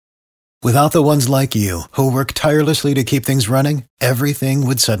Without the ones like you, who work tirelessly to keep things running, everything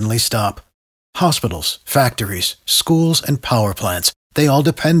would suddenly stop. Hospitals, factories, schools, and power plants, they all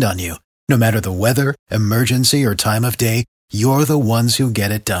depend on you. No matter the weather, emergency, or time of day, you're the ones who get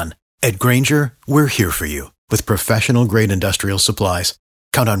it done. At Grainger, we're here for you with professional-grade industrial supplies.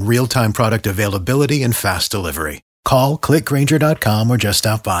 Count on real-time product availability and fast delivery. Call, clickgrainger.com, or just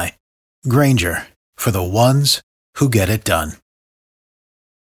stop by. Grainger, for the ones who get it done.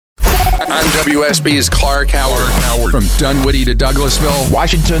 I'm WSB's Clark Howard. From Dunwoody to Douglasville,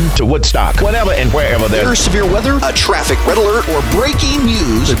 Washington to Woodstock, whenever and wherever there's severe weather, a traffic red alert, or breaking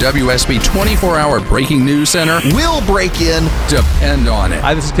news, the WSB 24-hour breaking news center will break in. Depend on it.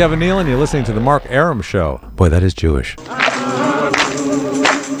 Hi, this is Kevin Neal, and you're listening to the Mark Arum Show. Boy, that is Jewish. He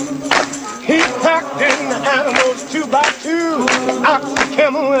packed in the animals 2 by 2, ox, a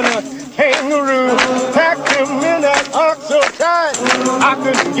camel, and a kangaroo. Packed him in that ox so tight, I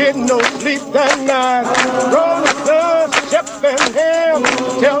couldn't get no sleep that night. Rolling Stones, Shep and Ham,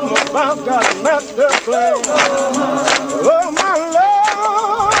 tell me about that master plan. Oh my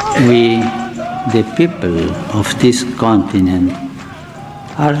Lord. We, the people of this continent,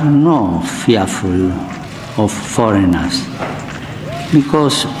 are not fearful of foreigners,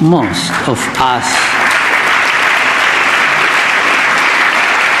 because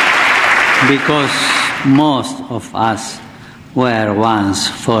most of us were once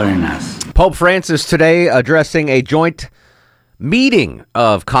foreigners. Pope Francis today addressing a joint meeting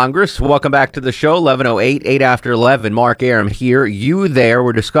of Congress. Welcome back to the show, 11:08, 8 after 11. Mark Arum here, you there.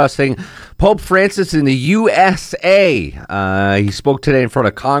 We're discussing Pope Francis in the USA. He spoke today in front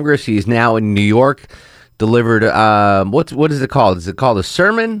of Congress. He's now in New York. Delivered, what is it called? Is it called a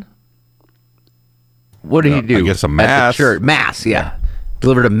sermon? What did he do? I guess a mass. At the church. Mass, yeah.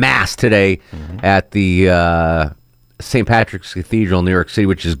 Delivered a mass today at the St. Patrick's Cathedral in New York City,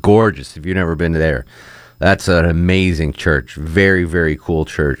 which is gorgeous if you've never been there. That's an amazing church. Very, very cool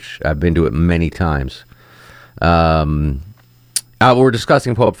church. I've been to it many times. We're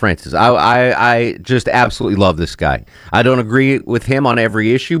discussing Pope Francis. I just absolutely love this guy. I don't agree with him on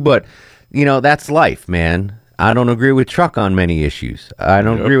every issue, but you know, that's life, man. I don't agree with Chuck on many issues. I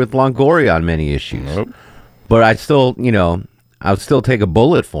don't agree with Longoria on many issues. But I still, I would still take a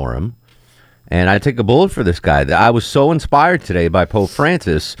bullet for him. And I take a bullet for this guy. I was so inspired today by Pope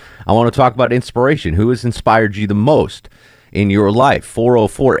Francis. I want to talk about inspiration. Who has inspired you the most in your life?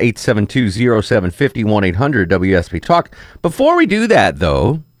 404-872-0750, 1-800-WSB Talk. Before we do that,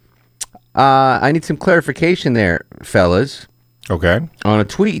 though, I need some clarification there, fellas. Okay. On a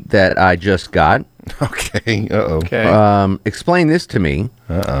tweet that I just got. Okay. Uh-oh. Okay. Explain this to me.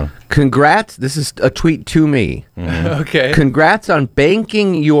 Congrats. This is a tweet to me. Okay. Congrats on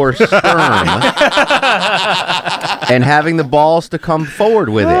banking your sperm and having the balls to come forward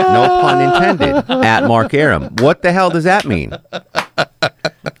with it. No pun intended. At Mark Arum. What the hell does that mean?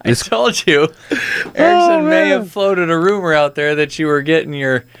 I told you. Erickson may have floated a rumor out there that you were getting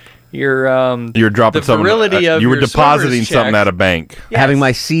you're dropping something. You were depositing something at a bank. Yes. Having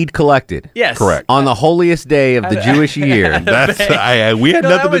my seed collected. Yes. Correct. On the holiest day of the Jewish year. We had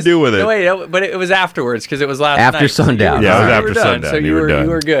nothing to do with it. No, wait, but it was afterwards because it was last after night. sundown. Yeah, it was after sundown. So you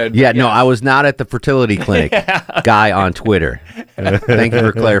were good. Yeah, no, I was not at the fertility clinic guy on Twitter. Thank you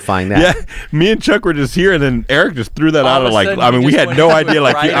for clarifying that. Yeah, me and Chuck were just here, and then Eric just threw that out of we had no idea.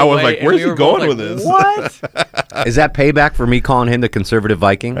 I was like, where's he going with this? What? Is that payback for me calling him the conservative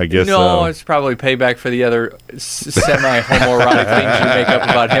Viking? I guess no, it's probably payback for the other semi-homoerotic things you make up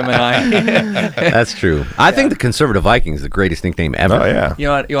about him and I. That's true. I think the conservative Viking is the greatest nickname ever. Oh, yeah. You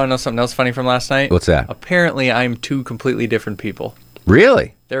want to know something else funny from last night? What's that? Apparently, I'm two completely different people.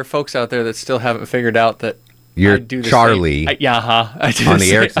 Really? There are folks out there that still haven't figured out that you're I do the Charlie same, I do on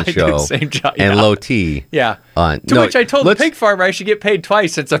the Erickson I show do the same job, and Low T. Yeah. Which I told the pig farmer I should get paid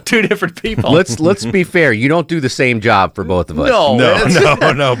twice since I'm two different people. Let's be fair. You don't do the same job for both of us.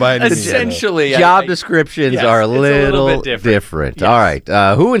 No. By any essentially, job descriptions are a little bit different. Yes. All right.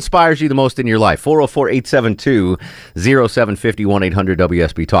 Who inspires you the most in your life? 404-872-0750,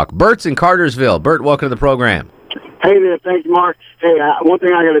 1-800-WSB Talk. Bert's in Cartersville. Bert, welcome to the program. Hey there, thanks, Mark. Hey, one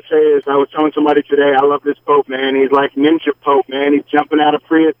thing I got to say is I was telling somebody today, I love this Pope, man. He's like Ninja Pope, man. He's jumping out of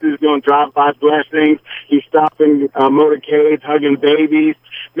Priuses, doing drive-by blessings. He's stopping motorcades, hugging babies.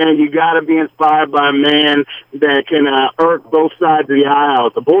 Man, you got to be inspired by a man that can irk both sides of the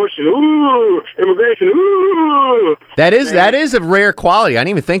aisles. Abortion, ooh. Immigration, ooh. That is a rare quality. I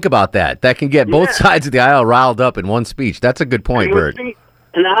didn't even think about that. That can get both sides of the aisle riled up in one speech. That's a good point, Bert. And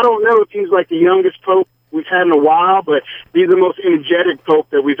I don't know if he's like the youngest Pope we've had in a while, but he's the most energetic Pope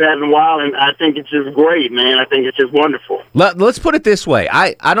that we've had in a while, and I think it's just great, man. I think it's just wonderful. Let's put it this way.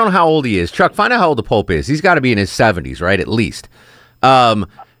 I don't know how old he is. Chuck, find out how old the Pope is. He's got to be in his 70s, right, at least.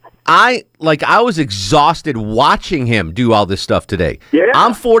 I was exhausted watching him do all this stuff today. Yeah.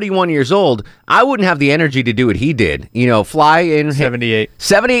 I'm 41 years old. I wouldn't have the energy to do what he did. Fly in 78.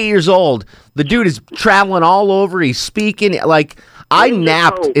 78 years old. The dude is traveling all over. He's speaking I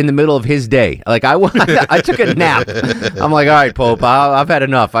napped in the middle of his day. I took a nap. I'm like, all right, Pope, I've had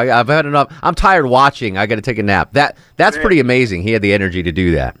enough. I've had enough. I'm tired watching. I got to take a nap. That's pretty amazing. He had the energy to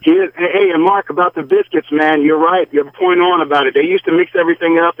do that. Hey, and Mark, about the biscuits, man, you're right. You're point on about it. They used to mix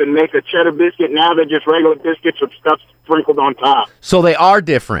everything up and make a cheddar biscuit. Now they're just regular biscuits with stuff sprinkled on top. So they are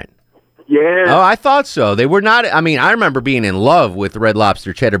different. Yeah. Oh, I thought so. They were not. I mean, I remember being in love with Red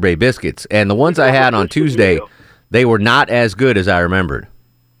Lobster Cheddar Bay biscuits, and the ones I had on Tuesday, they were not as good as I remembered.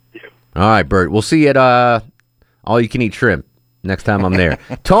 Yeah. All right, Bert. We'll see you at All You Can Eat Shrimp next time I'm there.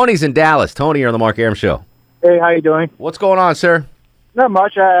 Tony's in Dallas. Tony, you're on the Mark Arum Show. Hey, how you doing? What's going on, sir? Not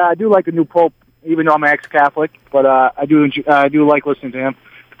much. I do like the new Pope, even though I'm an ex-Catholic, but I do like listening to him.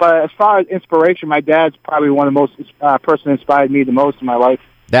 But as far as inspiration, my dad's probably one of the most person that inspired me the most in my life.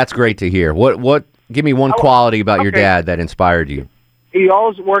 That's great to hear. What? Give me one quality about your dad that inspired you. He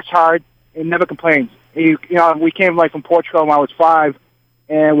always works hard and never complains. We came from Portugal when I was 5,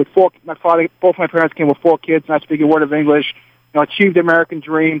 and with both my parents came with 4 kids, not speaking a word of English. Achieved the American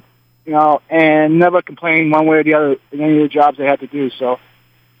dream, and never complained one way or the other in any of the jobs they had to do. So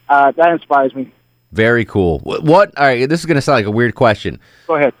that inspires me. Very cool. What? All right, this is going to sound like a weird question.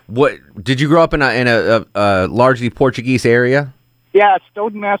 Go ahead. What? Did you grow up in a largely Portuguese area? Yeah,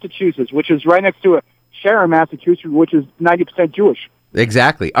 Stoughton, Massachusetts, which is right next to Sharon, Massachusetts, which is 90% Jewish.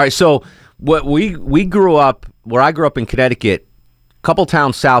 Exactly. All right, so what we grew up, where I grew up in Connecticut, a couple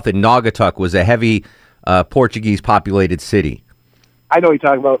towns south in Naugatuck was a heavy Portuguese populated city. I know what you're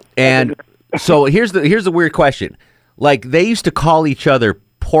talking about. And so here's the weird question. They used to call each other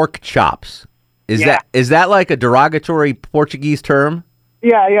pork chops. Is that like a derogatory Portuguese term?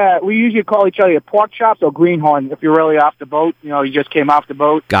 Yeah. We usually call each other pork chops or greenhorn if you're really off the boat. You just came off the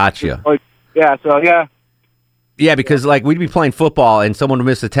boat. Gotcha. Yeah, because we'd be playing football and someone would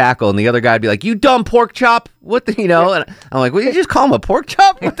miss a tackle and the other guy'd be like, "You dumb pork chop!" And I'm like, "Well, you just call him a pork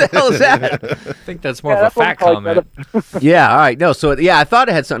chop? What the hell is that?" I think that's more of a fat comment. Yeah, all right. No, so I thought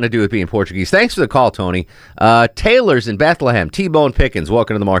it had something to do with being Portuguese. Thanks for the call, Tony. Taylor's in Bethlehem. T-Bone Pickens,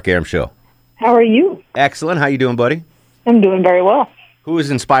 welcome to the Mark Arum Show. How are you? Excellent. How you doing, buddy? I'm doing very well. Who has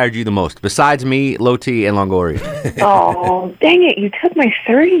inspired you the most, besides me, Loti, and Longoria? Oh, dang it. You took my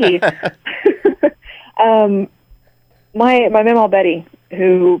 3. My Mama Betty,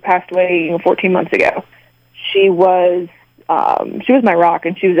 who passed away 14 months ago, she was my rock,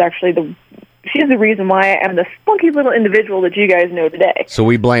 and she's the reason why I am the spunky little individual that you guys know today. So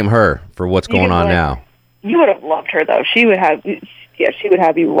we blame her for what's going on now. You would have loved her, though. She would have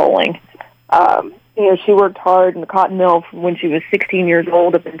you rolling. She worked hard in the cotton mill when she was 16 years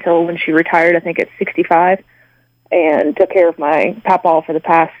old up until when she retired, I think at 65, and took care of my papaw for the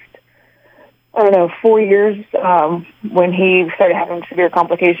past, 4 years when he started having severe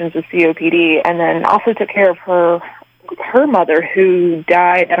complications with COPD, and then also took care of her mother, who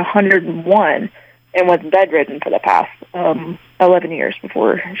died at 101 and was bedridden for the past 11 years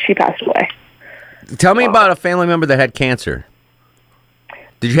before she passed away. Tell me about a family member that had cancer.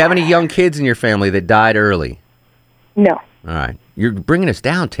 Did you have any young kids in your family that died early? No. All right. You're bringing us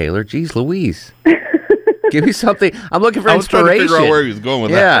down, Taylor. Jeez Louise. Give me something. I'm looking for inspiration. I was trying to figure out where he was going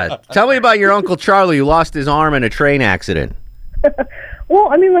with that. Yeah. Tell me about your Uncle Charlie who lost his arm in a train accident.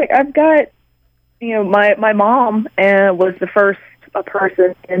 Well, I've got, my mom was the first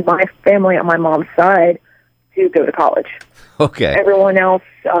person in my family on my mom's side to go to college. Okay. Everyone else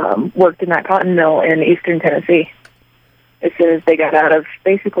worked in that cotton mill in eastern Tennessee as soon as they got out of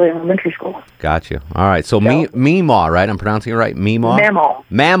basically elementary school. Gotcha. All right. So Meemaw, right? I'm pronouncing it right? Meemaw?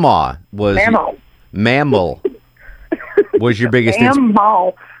 Mamaw was... Mammal was your biggest...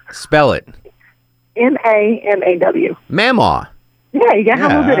 Mammal. Spell it. M-A-M-A-W. Mamaw. Yeah, you got to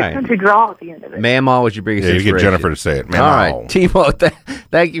have a little bit of country draw at the end of it. Mamaw was your biggest inspiration. You get Jennifer to say it. Mamaw. All right. Timo,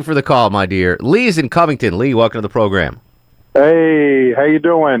 thank you for the call, my dear. Lee's in Covington. Lee, welcome to the program. Hey, how you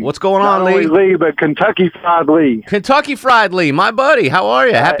doing? What's going on, Lee? Not only Lee, but Kentucky Fried Lee. Kentucky Fried Lee, my buddy. How are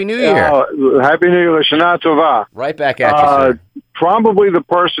you? Happy New Year. Happy New Year, Shana Tova. Right back at you, sir. Probably the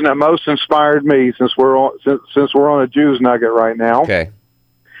person that most inspired me, since we're on a Jews nugget right now. Okay.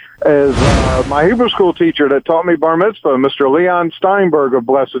 Is my Hebrew school teacher that taught me bar mitzvah, Mr. Leon Steinberg of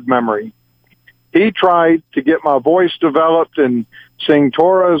blessed memory. He tried to get my voice developed and sing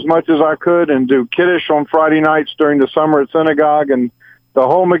Torah as much as I could, and do Kiddush on Friday nights during the summer at synagogue, and the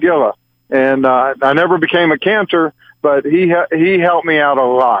whole Megillah. And I never became a cantor, but he helped me out a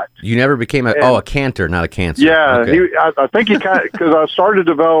lot. You never became a cantor, not a cancer. Yeah, Okay. I think he because I started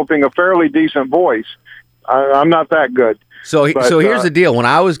developing a fairly decent voice. I'm not that good. So here's the deal. When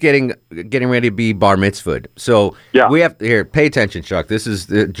I was getting ready to be bar mitzvahed, we have here. Pay attention, Chuck. This is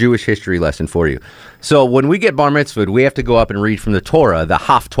the Jewish history lesson for you. So when we get bar mitzvahed, we have to go up and read from the Torah, the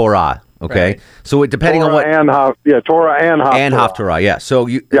Haftorah. Okay, right. So depending on what Torah and Haftorah. Yeah. So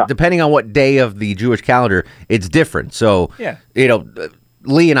depending on what day of the Jewish calendar, it's different. So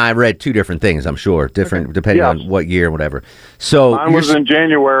Lee and I read two different things. I'm sure depending on what year and whatever. So mine was in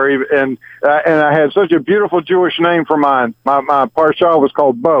January, and I had such a beautiful Jewish name for mine. My parsha was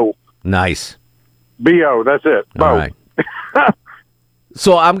called Bo. Nice. B-O. That's it. Bo. All right.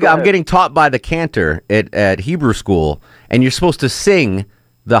 So I'm getting taught by the cantor at Hebrew school, and you're supposed to sing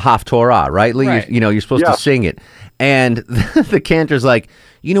the Haftorah, right, Lee? Right. You're supposed to sing it. And the cantor's like,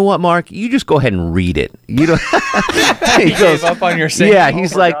 you know what, Mark? You just go ahead and read it. You know, he gave up on your singing. Yeah,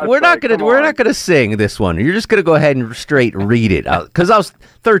 he's like, we're not gonna sing this one. You're just gonna go ahead and straight read it. Because I was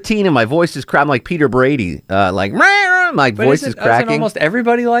 13 and my voice is cracking like Peter Brady, my voice is cracking. Isn't almost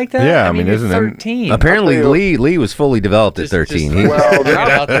everybody like that? Yeah, I mean, isn't 13. Apparently, Lee was fully developed at 13.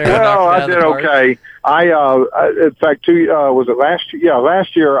 I did okay. In fact, was it last year? Yeah,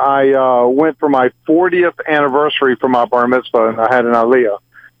 last year I went for my 40th anniversary for my bar mitzvah, and I had an aliyah.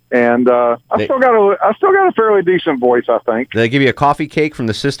 And I still got a fairly decent voice, I think. Did they give you a coffee cake from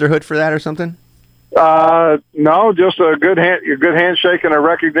the sisterhood for that or something? No, just a good handshake and a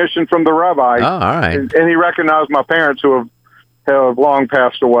recognition from the rabbi. Oh, all right. And he recognized my parents who have long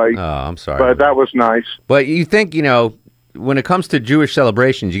passed away. Oh, I'm sorry. But that was nice. But you think, when it comes to Jewish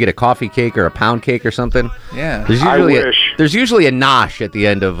celebrations, you get a coffee cake or a pound cake or something? Yeah. There's usually a nosh at the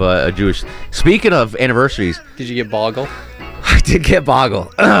end of a Jewish. Speaking of anniversaries. Did you get boggle? I did get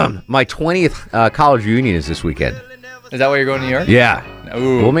boggle. My 20th college reunion is this weekend. Is that why you're going to New York? Yeah.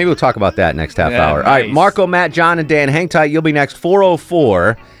 Ooh. Well, maybe we'll talk about that next half hour. Nice. All right, Marco, Matt, John, and Dan, hang tight. You'll be next.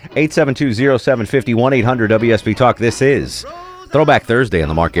 404-872-0750, 1-800-WSB Talk. This is Throwback Thursday on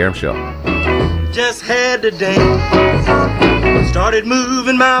The Mark Arum Show. Just had to dance, started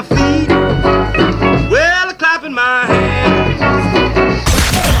moving my feet, well, clapping my hands.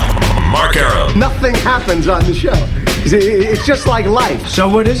 Mark Arum. Nothing happens on the show. It's just like life. So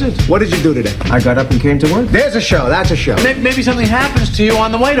what is it? What did you do today? I got up and came to work. There's a show. That's a show. Maybe something happens to you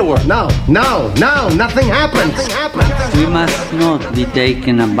on the way to work. No, nothing happens. We must not be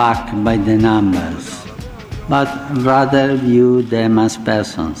taken aback by the numbers, but rather view them as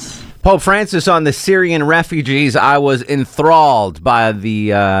persons. Pope Francis on the Syrian refugees. I was enthralled by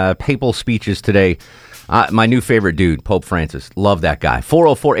the papal speeches today. My new favorite dude, Pope Francis. Love that guy.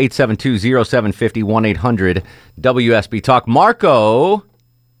 404-872-0750, 1-800-WSB Talk. Marco.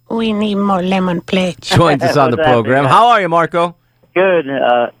 We need more lemon pledge. Joins us on the program. How are you, Marco? Good.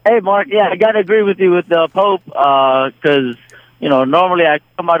 Hey, Mark. Yeah, I got to agree with you with the Pope because, normally I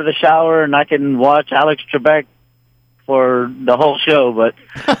come out of the shower and I can watch Alex Trebek for the whole show, but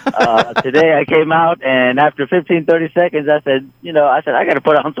today I came out and after 30 seconds I said I got to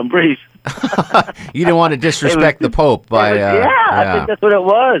put on some briefs. You didn't want to disrespect the Pope by I think that's what it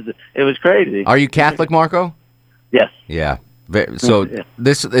was. It was crazy. Are you Catholic, Marco? Yes. Yeah. So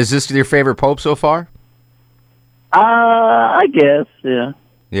is this your favorite Pope so far? I guess, yeah.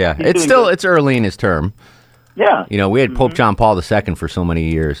 Yeah. It's early in his term. Yeah. We had Pope John Paul II for so many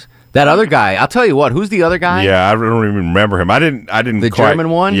years. That other guy, I'll tell you what. Who's the other guy? Yeah, I don't even remember him. I didn't. The German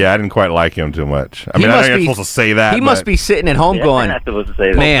one. Yeah, I didn't quite like him too much. I think I'm supposed to say that. He must be sitting at home going, I'm supposed to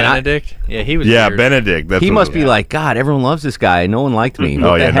say that. Man, Benedict. Yeah, he was. Yeah, weird. Benedict. That's he must be like, God, everyone loves this guy. No one liked me.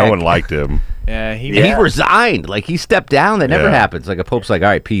 Oh yeah, no one liked him. Yeah, he resigned. Like he stepped down. That never happens. Like a Pope's like, all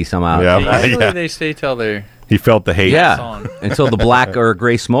right, peace, I'm out. Yeah, usually they stay till they're. He felt the hate. Yeah, until the black or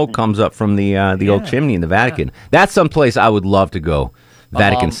gray smoke comes up from the old chimney in the Vatican. Yeah. That's someplace I would love to go.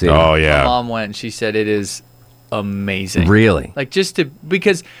 Vatican City. Oh yeah. My mom went and she said it is amazing. Really? Like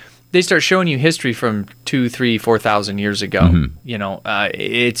because they start showing you history from 2,000, 3,000, 4,000 years ago. Mm-hmm.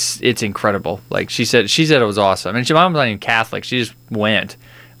 It's incredible. Like she said it was awesome. And my mom's not even Catholic. She just went.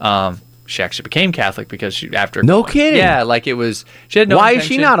 She actually became Catholic because after. No kidding. Yeah, like it was. She had no. Why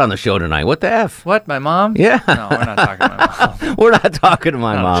intention. is she not on the show tonight? What the f? What, my mom? Yeah. No, we're not talking to my mom. We're not talking to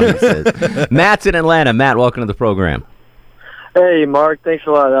my mom. He says. Matt's in Atlanta. Matt, welcome to the program. Hey, Mark. Thanks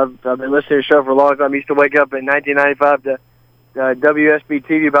a lot. I've been listening to your show for a long time. I used to wake up in 1995 to WSB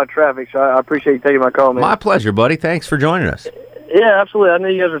TV about traffic, so I appreciate you taking my call, man. My pleasure, buddy. Thanks for joining us. Yeah, absolutely. I know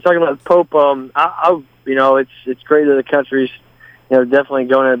you guys were talking about the Pope. It's great that the country's definitely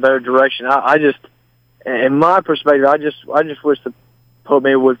going in a better direction. I just, in my perspective, I just wish the Pope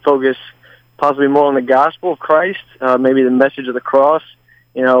maybe would focus possibly more on the gospel of Christ, maybe the message of the cross.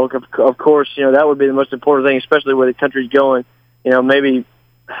 Of course, that would be the most important thing, especially where the country's going. Maybe,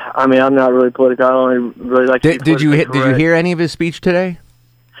 I'm not really political. I don't really like to be Did you hear any of his speech today?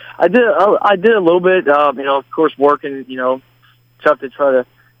 I did a little bit. Of course, working. Tough to try to.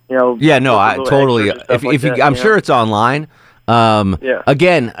 Yeah, no, I totally. I'm sure it's online.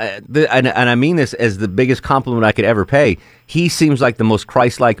 Again, and I mean this as the biggest compliment I could ever pay. He seems like the most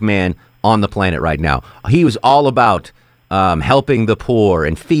Christ-like man on the planet right now. He was all about helping the poor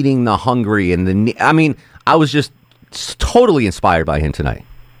and feeding the hungry, and I was just totally inspired by him tonight.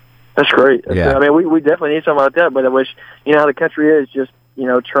 That's great. Yeah. We definitely need something like that. But I wish how the country is just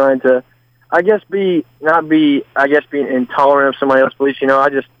trying to, being intolerant of somebody else's beliefs.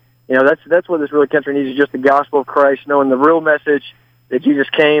 That's what this real country needs, is just the gospel of Christ, knowing the real message that Jesus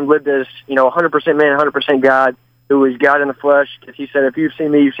came, lived as 100% man, 100% God, who was God in the flesh. Because he said, "If you've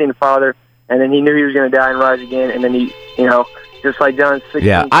seen me, you've seen the Father." And then he knew he was going to die and rise again. And then he, just like John 16.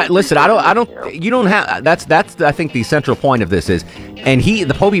 Yeah, I don't. You don't have. That's. I think the central point of this is, and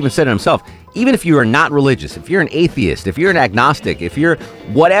the Pope even said it himself. Even if you are not religious, if you're an atheist, if you're an agnostic, if you're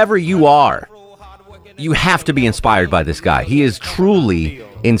whatever you are, you have to be inspired by this guy. He is truly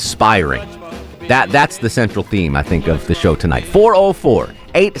inspiring. That's the central theme, I think, of the show tonight.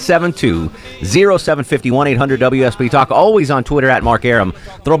 404-872-0750, 1-800-WSB Talk. Always on Twitter at Mark Arum.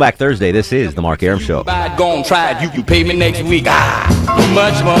 Throwback Thursday. This is the Mark Arum Show. Gonna try it. You can pay me next week.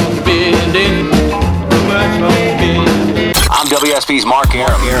 Much more spending. Much more spending. I'm WSB's Mark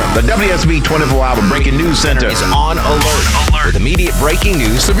Arum. The WSB 24-hour breaking news center is on alert. With immediate breaking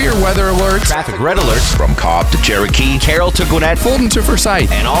news, severe weather alerts, traffic red alerts from Cobb to Cherokee, Carroll to Gwinnett, Fulton to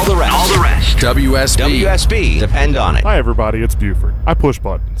Forsyth, and all the rest. WSB. Depend on it. Hi, everybody. It's Buford. I push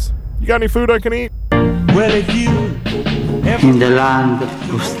buttons. You got any food I can eat? Well, if you in the land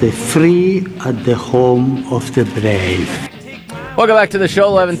of the free, at the home of the brave. Welcome back to the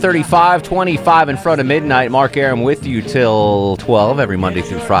show, 11:35, 25 in front of midnight. Mark Arum with you till 12 every Monday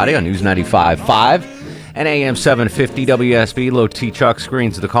through Friday on News 95.5 and AM 750 WSB. Low T Chuck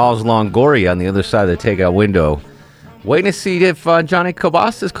screens the calls. Longoria on the other side of the takeout window. Waiting to see if Johnny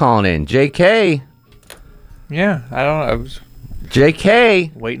Kobas is calling in. JK. Yeah, I don't know. I was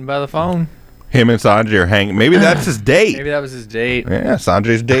JK. waiting by the phone. Him and Sanjay are hanging. Maybe that's his date. Maybe that was his date. Yeah,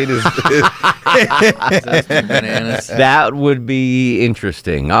 Sanjay's date is bananas. That would be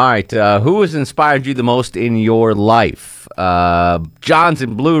interesting. All right, who has inspired you the most in your life? John's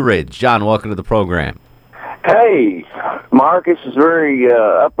in Blue Ridge. John, welcome to the program. Hey, Mark, this is very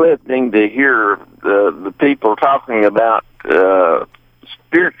uplifting to hear the people talking about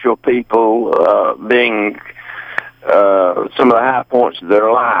spiritual people being some of the high points of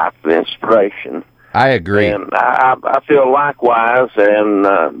their life, the inspiration. I agree. And I feel likewise, and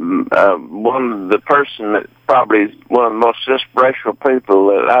the person that probably is one of the most inspirational people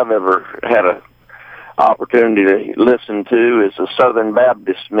that I've ever had an opportunity to listen to is a Southern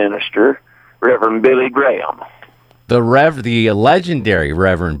Baptist minister, Reverend Billy Graham. The legendary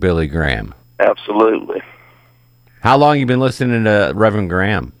Reverend Billy Graham. Absolutely. How long you been listening to Reverend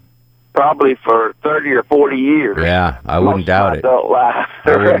Graham? Probably for 30 or 40 years. Yeah, I wouldn't doubt it. Adult life.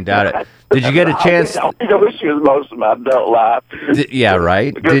 I wouldn't doubt it. Did you get a chance? I wish it was most of my adult life. Yeah,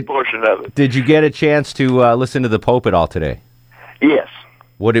 right. A good portion of it. Did you get a chance to listen to the Pope at all today? Yes.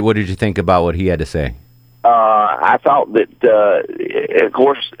 What did you think about what he had to say? I thought that, of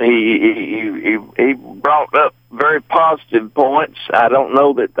course, he brought up very positive points. I don't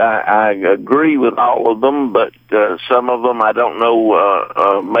know that I agree with all of them, but some of them I don't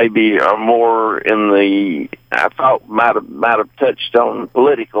know maybe are more in the. I thought might have touched on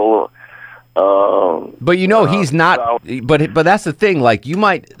political. But he's not. But that's the thing. Like you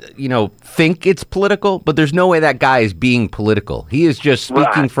might think it's political, but there's no way that guy is being political. He is just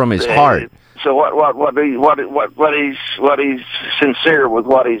speaking from his heart. So what he's sincere with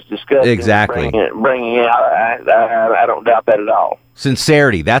what he's discussing. Exactly. Bringing out. I don't doubt that at all.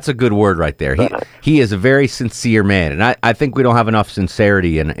 Sincerity. That's a good word right there. He is a very sincere man, and I think we don't have enough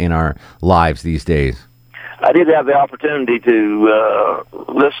sincerity in our lives these days. I did have the opportunity to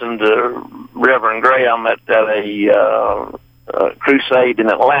listen to Reverend Graham at a crusade in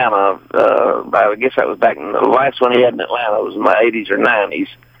Atlanta. I guess that was back in the last one he had in Atlanta. It was in the 80s or 90s.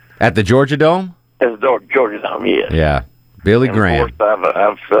 At the Georgia Dome? At the Georgia Dome, yes. Yeah, Billy Graham. Of course,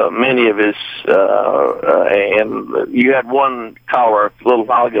 I've many of his, and you had one caller a little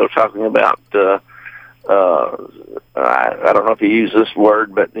while ago talking about I don't know if he used this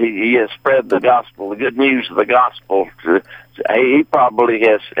word, but he has spread the gospel, the good news of the gospel. He probably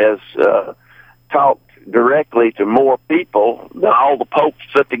has talked directly to more people than all the popes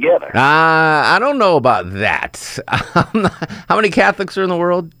put together. I don't know about that. How many Catholics are in the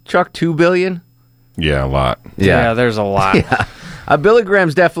world, Chuck? 2 billion? Yeah, a lot. Yeah, there's a lot. Yeah. Billy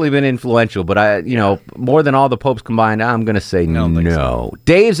Graham's definitely been influential, but more than all the popes combined, I'm going to say no. So.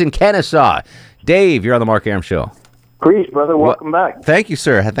 Dave's in Kennesaw. Dave, you're on the Mark Arum Show. Greece, brother. Welcome back. Thank you,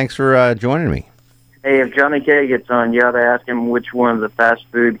 sir. Thanks for joining me. Hey, if Johnny K gets on, you ought to ask him which one of the fast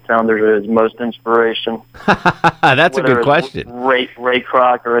food founders is most inspiration. That's a good question. Ray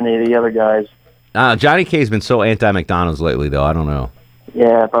Kroc or any of the other guys. Johnny K's been so anti-McDonald's lately, though. I don't know.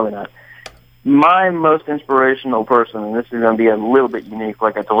 Yeah, probably not. My most inspirational person, and this is going to be a little bit unique,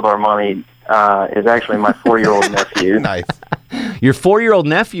 like I told Armani, is actually my 4-year-old nephew. Nice. Your 4-year-old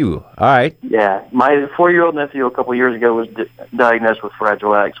nephew. All right. Yeah. My 4-year-old nephew a couple of years ago was diagnosed with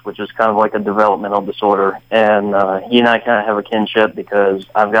Fragile X, which is kind of like a developmental disorder. And he and I kind of have a kinship because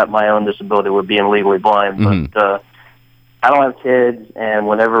I've got my own disability with being legally blind. Mm-hmm. But I don't have kids, and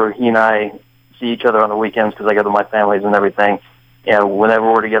whenever he and I see each other on the weekends, because I go to my families and everything,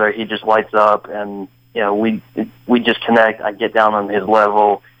 whenever we're together, he just lights up, and we just connect. I get down on his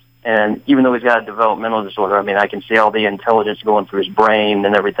level, and even though he's got a developmental disorder, I mean, I can see all the intelligence going through his brain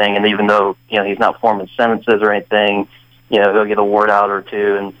and everything. And even though he's not forming sentences or anything, he'll get a word out or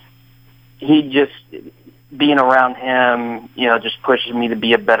two. And he just being around him, just pushes me to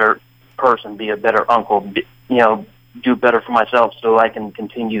be a better person, be a better uncle, do better for myself, so I can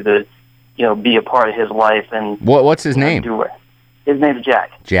continue to be a part of his life. And what's his name? His name is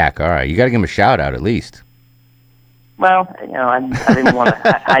Jack. Jack, all right. You got to give him a shout-out at least. Well, I didn't want to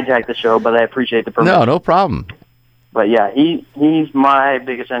hijack the show, but I appreciate the permission. No problem. But yeah, he's my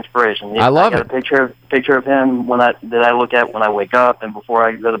biggest inspiration. I love it. I got a picture of him that I look at when I wake up and before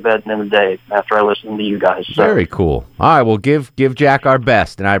I go to bed and in the day after I listen to you guys. So. Very cool. All right, well, give Jack our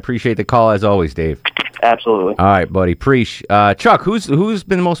best, and I appreciate the call as always, Dave. Absolutely. All right, buddy. Chuck, who's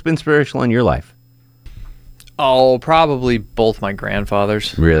been most inspirational in your life? Oh, probably both my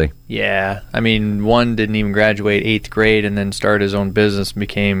grandfathers. Really? Yeah. I mean, one didn't even graduate 8th grade and then started his own business and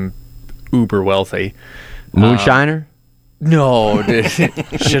became uber wealthy. Moonshiner? No,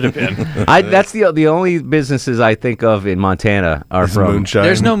 should have been. That's the only businesses I think of in Montana are from moonshine.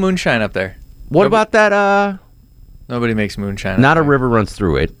 There's no moonshine up there. What about that? Nobody makes moonshine. Not a river runs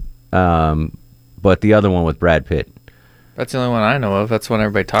through it, but the other one with Brad Pitt. That's the only one I know of. That's one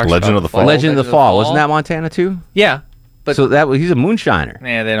everybody talks about. Legend of the Fall. Legend of the Fall. Wasn't that Montana too? Yeah. But so he's a moonshiner.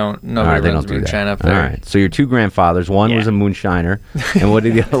 Yeah, nobody runs moonshine up there. All right. So your two grandfathers, one was a moonshiner, and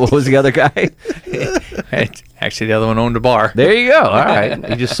what was the other guy? Actually, the other one owned a bar. There you go. All right.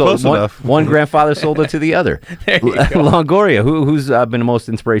 He just sold one grandfather sold it to the other. There you go. Longoria, who's been the most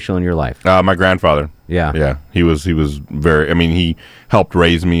inspirational in your life? My grandfather. Yeah. Yeah. He was very, he helped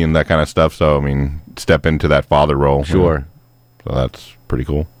raise me and that kind of stuff. So, step into that father role. Sure. So that's pretty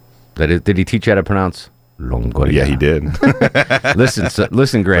cool. Did he teach you how to pronounce Longoria? Yeah, he did.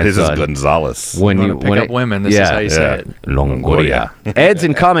 listen, grandson. This is Gonzalez. When you pick up women, this is how you say it. Longoria. Ed's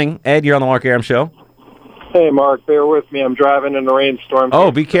incoming. Ed, you're on the Mark Arum Show. Hey, Mark, bear with me. I'm driving in a rainstorm.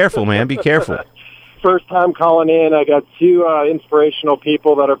 Oh, be careful, man. Be careful. First time calling in. I got two inspirational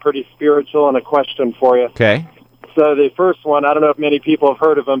people that are pretty spiritual and a question for you. Okay. So the first one, I don't know if many people have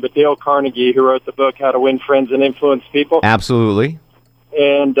heard of him, but Dale Carnegie, who wrote the book How to Win Friends and Influence People. Absolutely.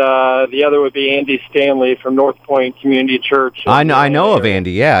 And the other would be Andy Stanley from North Point Community Church. I know of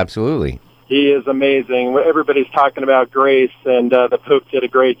Andy. Yeah, absolutely. He is amazing. Everybody's talking about grace, and the Pope did a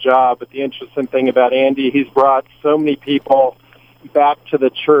great job. But the interesting thing about Andy, he's brought so many people back to the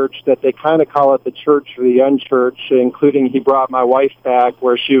church that they kind of call it the church for the unchurched, including he brought my wife back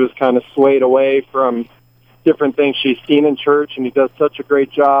where she was kind of swayed away from different things she's seen in church, and he does such a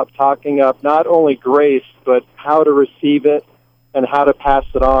great job talking up not only grace, but how to receive it and how to pass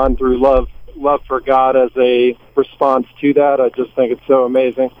it on through love for God as a response to that. I just think it's so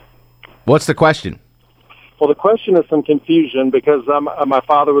amazing. What's the question? Well, the question is some confusion because my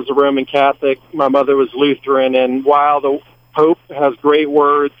father was a Roman Catholic, my mother was Lutheran, and while the Pope has great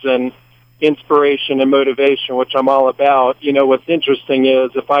words and inspiration and motivation, which I'm all about, what's interesting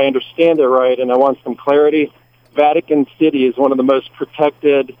is, if I understand it right and I want some clarity, Vatican City is one of the most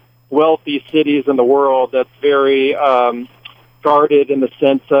protected, wealthy cities in the world that's very guarded in the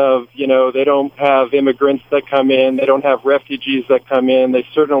sense of, they don't have immigrants that come in, they don't have refugees that come in, they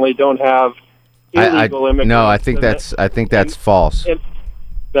certainly don't have illegal immigrants. No, I think that's false.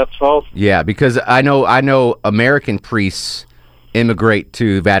 That's false? Yeah, because I know American priests immigrate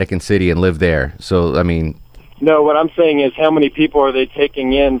to Vatican City and live there. So, I mean... No, what I'm saying is how many people are they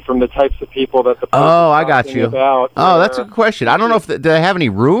taking in from the types of people that the Pope I got you. About, that's a good question. I don't know if do they have any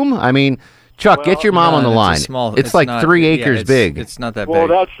room? I mean, Chuck, get your mom on the line. It's like not, 3 acres big. It's not that big. Well,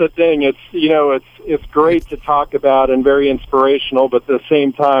 that's the thing. It's it's great to talk about and very inspirational, but at the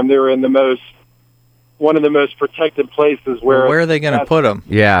same time, they're in one of the most protected places where. Where are they going to put them?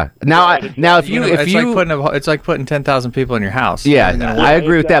 Yeah. Now, it's like putting 10,000 people in your house. Yeah, I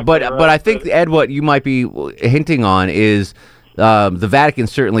agree with that. But I think, Ed, what you might be hinting on is the Vatican,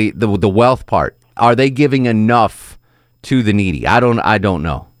 certainly the wealth part. Are they giving enough to the needy? I don't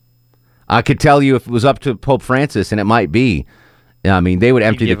know. I could tell you if it was up to Pope Francis, and it might be. I mean, they would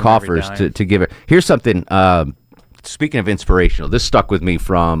empty the coffers to give it. Here's something. Speaking of inspirational, this stuck with me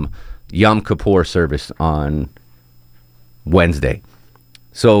from Yom Kippur service on Wednesday.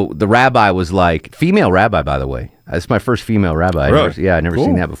 So the rabbi was like, female rabbi, by the way. It's my first female rabbi. Really? I'd never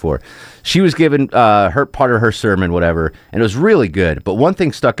seen that before. She was given her part of her sermon, whatever, and it was really good. But one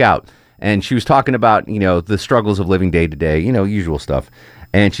thing stuck out, and she was talking about, the struggles of living day to day, usual stuff.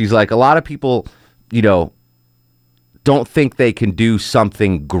 And she's like, a lot of people, don't think they can do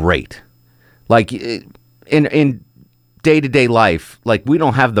something great. Like in day-to-day life, like we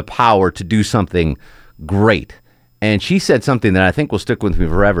don't have the power to do something great. And she said something that I think will stick with me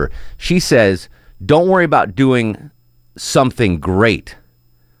forever. She says, don't worry about doing something great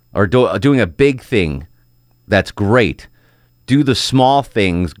or doing a big thing that's great. Do the small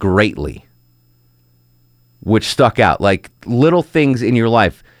things greatly, which stuck out. Like little things in your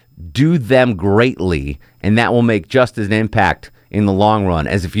life, do them greatly, and that will make just as an impact in the long run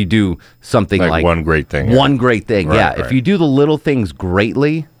as if you do something like one great thing. One great thing, right, yeah. Right. If you do the little things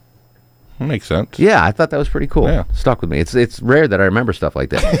greatly... That makes sense. Yeah, I thought that was pretty cool. Yeah. Stuck with me. It's rare that I remember stuff like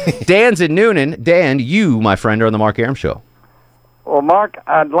that. Dan's in Noonan. Dan, you, my friend, are on the Mark Arum Show. Well, Mark,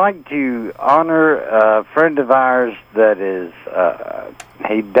 I'd like to honor a friend of ours that is,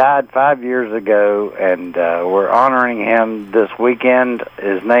 he died 5 years ago, and we're honoring him this weekend.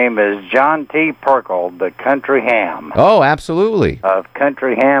 His name is John T. Perkle, the Country Ham. Oh, absolutely. Of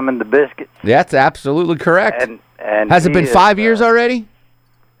Country Ham and the Biscuits. That's absolutely correct. And has it been 5 years already?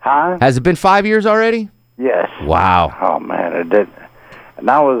 Huh? Has it been 5 years already? Yes. Wow. Oh, man, it did. And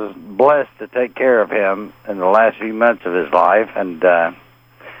I was blessed to take care of him in the last few months of his life,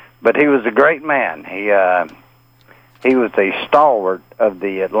 but he was a great man. He was a stalwart of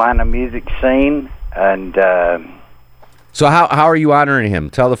the Atlanta music scene, and so how are you honoring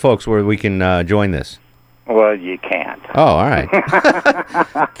him? Tell the folks where we can join this. Well, you can't. Oh, all right.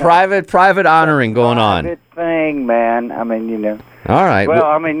 private honoring going on. Private thing, man. I mean, All right. Well,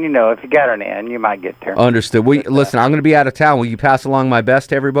 I mean, if you got an in, you might get turned. Understood. Listen, I'm going to be out of town. Will you pass along my best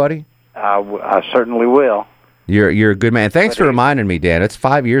to everybody? I certainly will. You're a good man. Thanks for reminding me, Dan. It's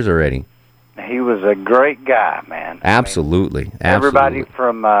 5 years already. He was a great guy, man. Absolutely. I mean, everybody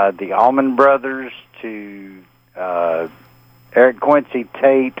from the Allman Brothers to Eric Quincy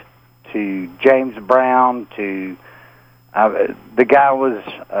Tate to James Brown to the guy was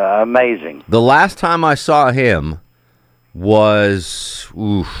amazing. The last time I saw him was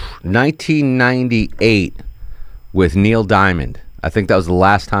 1998 with Neil Diamond. I think that was the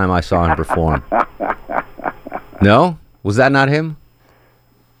last time I saw him perform. No? Was that not him?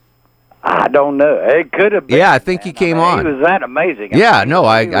 I don't know. It could have been. Yeah, I think he came on. He was that amazing. I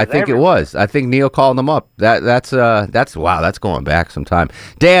think it was. I think Neil called him up. That's wow, that's going back some time.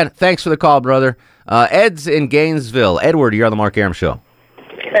 Dan, thanks for the call, brother. Ed's in Gainesville. Edward, you're on the Mark Arum Show.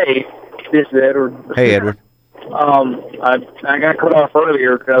 Hey, this is Edward. Hey, Edward. I got cut off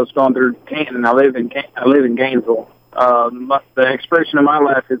earlier because I was going through Canton. I live in Gainesville. The expression of my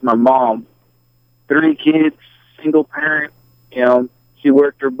life is my mom. 3 kids, single parent. She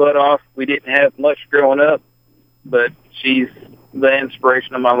worked her butt off. We didn't have much growing up, but she's the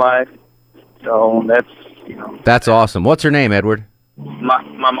inspiration of my life. So That's awesome. What's her name, Edward? My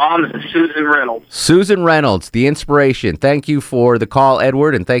mom is Susan Reynolds. Susan Reynolds, the inspiration. Thank you for the call,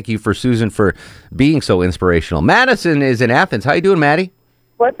 Edward, and thank you for Susan for being so inspirational. Madison is in Athens. How you doing, Maddie?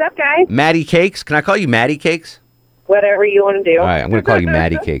 What's up, guys? Maddie Cakes. Can I call you Maddie Cakes? Whatever you want to do. All right, I'm going to call you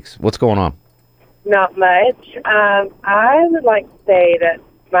Maddie Cakes. What's going on? Not much. I would like to say that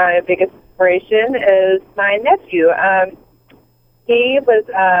my biggest inspiration is my nephew. He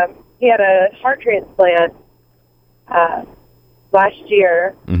had a heart transplant last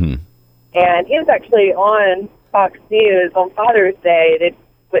year, and he was actually on Fox News on Father's Day. They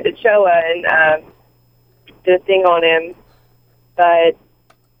went to Showa and did a thing on him, but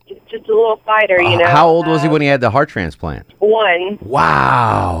just a little fighter, How old was he when he had the heart transplant? 1.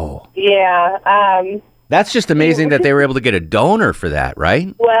 Wow. Yeah. That's just amazing that they were able to get a donor for that,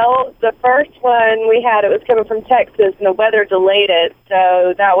 right? Well, the first one we had, it was coming from Texas, and the weather delayed it,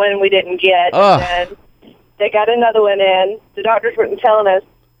 so that one we didn't get. Ugh. And then they got another one in. The doctors weren't telling us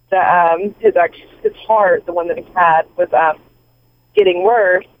that his heart, the one that he had, was getting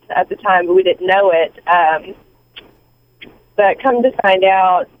worse at the time, but we didn't know it. But come to find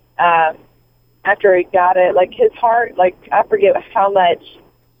out, after he got it, like his heart, like I forget how much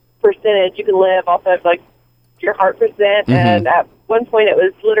percentage you can live off of, like your heart percent, and at one point it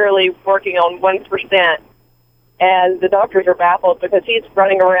was literally working on 1%, and the doctors are baffled because he's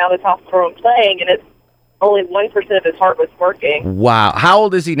running around his hospital and playing, and it's only 1% of his heart was working. Wow. How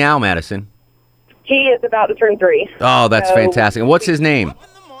old is he now, Madison? He is about to turn 3. Oh, that's fantastic. And what's his name?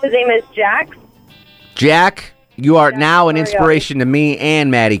 His name is Jack. Jack, you are now an inspiration to me and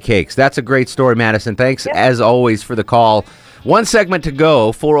Maddie Cakes. That's a great story, Madison. Thanks, as always, for the call. One segment to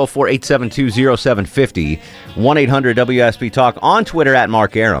go, 404-872-0750, 1-800-WSB Talk, on Twitter at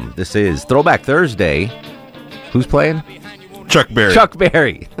Mark Arum. This is Throwback Thursday. Who's playing? Chuck Berry. Chuck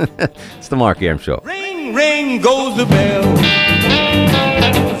Berry. It's the Mark Arum Show. Ring, ring goes the bell.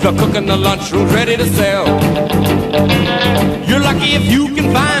 The cook in the lunchroom's ready to sell. You're lucky if you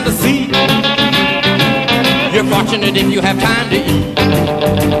can find a seat. You're fortunate if you have time to eat.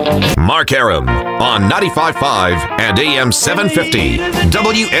 Mark Arum on 95.5 and AM 750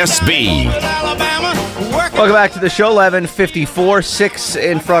 WSB. Welcome back to the show. 11:54, 6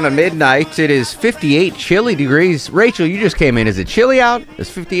 in front of midnight. It is 58 chilly degrees. Rachel, you just came in. Is it chilly out? Is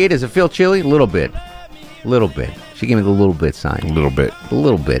 58? Does it feel chilly? A little bit. She gave me the little bit sign. A little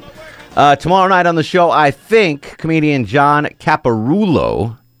bit. Tomorrow night on the show, I think comedian John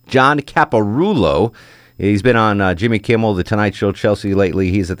Caparulo. He's been on Jimmy Kimmel, The Tonight Show, Chelsea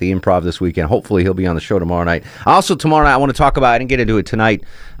lately. He's at the Improv this weekend. Hopefully he'll be on the show tomorrow night. Also tomorrow night, I want to talk about, I didn't get into it tonight,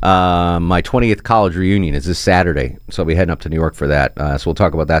 my 20th college reunion is this Saturday. So I'll be heading up to New York for that. So we'll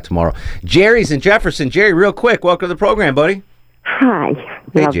talk about that tomorrow. Jerry's in Jefferson. Jerry, real quick, welcome to the program, buddy. Hi.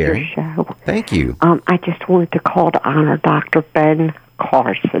 Hey, Love Jerry. your show. Thank you. I just wanted to call to honor Dr. Ben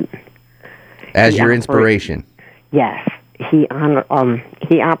Carson. As your inspiration. Yes. He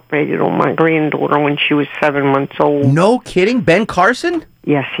operated on my granddaughter when she was 7 months old. No kidding? Ben Carson?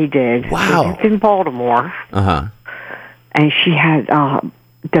 Yes, he did. Wow. It's in Baltimore. Uh-huh. And she had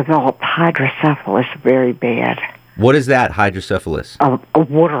developed hydrocephalus very bad. What is that, hydrocephalus? A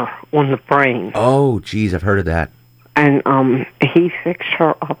water on the brain. Oh, geez, I've heard of that. And he fixed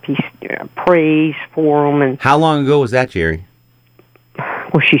her up. He prays for him. And how long ago was that, Jerry?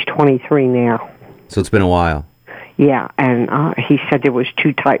 Well, she's 23 now. So it's been a while. Yeah, and he said there was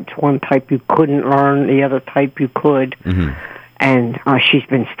 2 types. One type you couldn't learn, the other type you could. Mm-hmm. And she's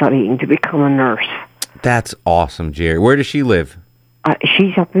been studying to become a nurse. That's awesome, Jerry. Where does she live?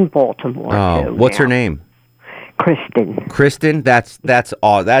 She's up in Baltimore. Oh, what's her name? Kristen. Kristen, that's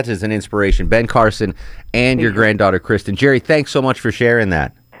all. That is an inspiration. Ben Carson and your granddaughter Kristen. Jerry, thanks so much for sharing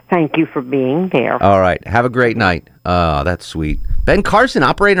that. Thank you for being there. All right, have a great night. Oh, that's sweet. Ben Carson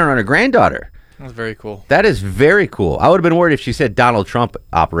operating on her granddaughter. That's very cool. That is very cool. I would have been worried if she said Donald Trump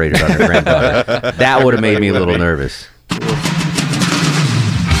operated on her granddaughter. That would have made me a little nervous.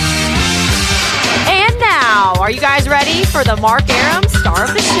 And now, are you guys ready for the Mark Arum Star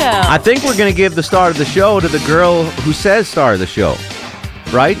of the Show? I think we're going to give the star of the show to the girl who says star of the show,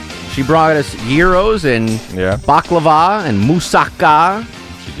 right? She brought us gyros and baklava and moussaka.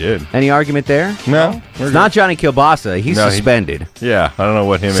 She did. Any argument there? No. It's not Johnny Kilbasa. He's suspended. I don't know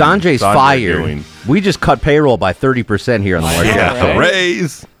what him Sanjay's and Sanjay fired. Doing. We just cut payroll by 30% here on the Mark Arum Show.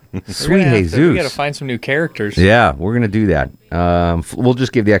 Raise. Sweet Jesus. We got to find some new characters. Yeah, we're going to do that. We'll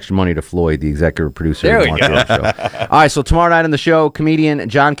just give the extra money to Floyd, the executive producer of the Mark Arum Show. All right, so tomorrow night on the show, comedian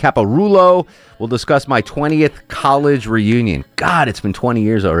John Caparulo will discuss my 20th college reunion. God, it's been 20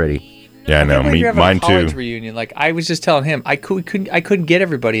 years already. Yeah, I know. Mine too. College reunion. Like I was just telling him, I couldn't get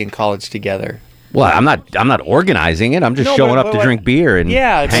everybody in college together. Well, I'm not organizing it. I'm just showing up to drink beer and hang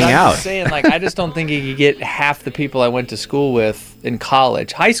out. I'm just saying, like, I just don't think you could get half the people I went to school with in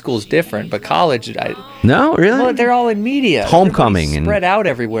college. High school's different, but college, no, really? Well, they're all in media. Homecoming and spread out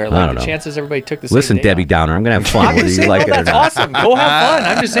everywhere. Like the chances everybody took the same Listen, day Debbie Downer, I'm gonna have fun. Whether you like it or not. That's awesome. Go have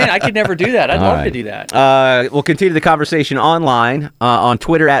fun. I'm just saying, I could never do that. I'd love to do that. We'll continue the conversation online on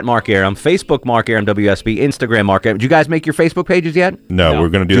Twitter at Mark Arum, Facebook Mark Arum WSB, Instagram Mark Arum. Did you guys make your Facebook pages yet? No, we're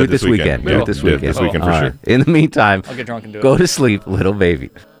gonna do it this weekend. Do it this weekend. This weekend for sure. In the meantime, I'll get drunk and do it. Go to sleep, little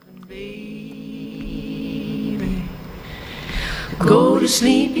baby. Go to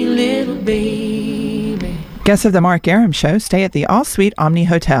sleep, you little baby. Guests of the Mark Arum Show stay at the All Suite Omni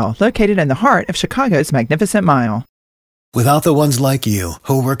Hotel, located in the heart of Chicago's Magnificent Mile. Without the ones like you,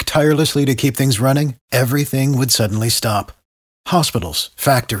 who work tirelessly to keep things running, everything would suddenly stop. Hospitals,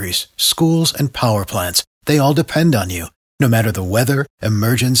 factories, schools, and power plants, they all depend on you. No matter the weather,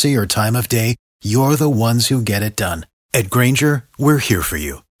 emergency, or time of day, you're the ones who get it done. At Grainger, we're here for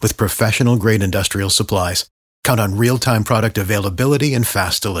you with professional-grade industrial supplies. Count on real-time product availability and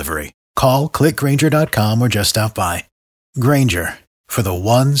fast delivery. Call, clickgrainger.com, or just stop by. Grainger, for the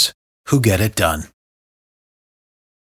ones who get it done.